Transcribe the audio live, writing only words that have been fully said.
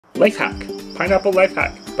Life hack. Pineapple life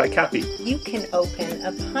hack by Kathy. You can open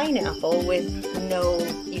a pineapple with no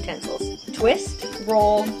utensils. Twist,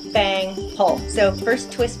 roll, bang, pull. So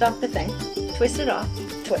first twist off the thing. Twist it off.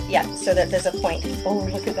 Yeah, so that there's a point. Oh,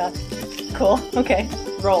 look at that. Cool. Okay.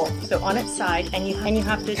 Roll. So on its side, and you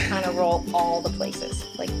have to kind of roll all the places,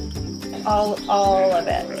 like all of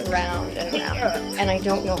it, round and round. And I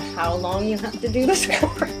don't know how long you have to do this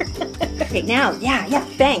for. Okay, now, yeah,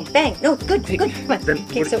 bang, bang. No, good. Come on.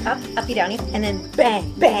 Okay, so up, uppy, downy, and then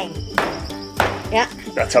bang, bang. Yeah.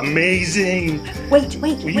 That's amazing.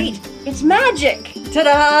 Wait. It's magic.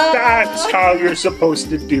 Ta-da! That's how you're supposed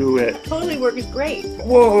to do it. Totally works great.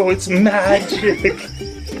 Whoa, it's magic.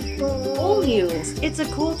 Told you. It's a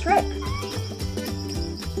cool trick.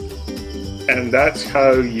 And that's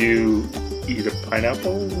how you eat a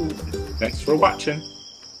pineapple. Thanks for watching.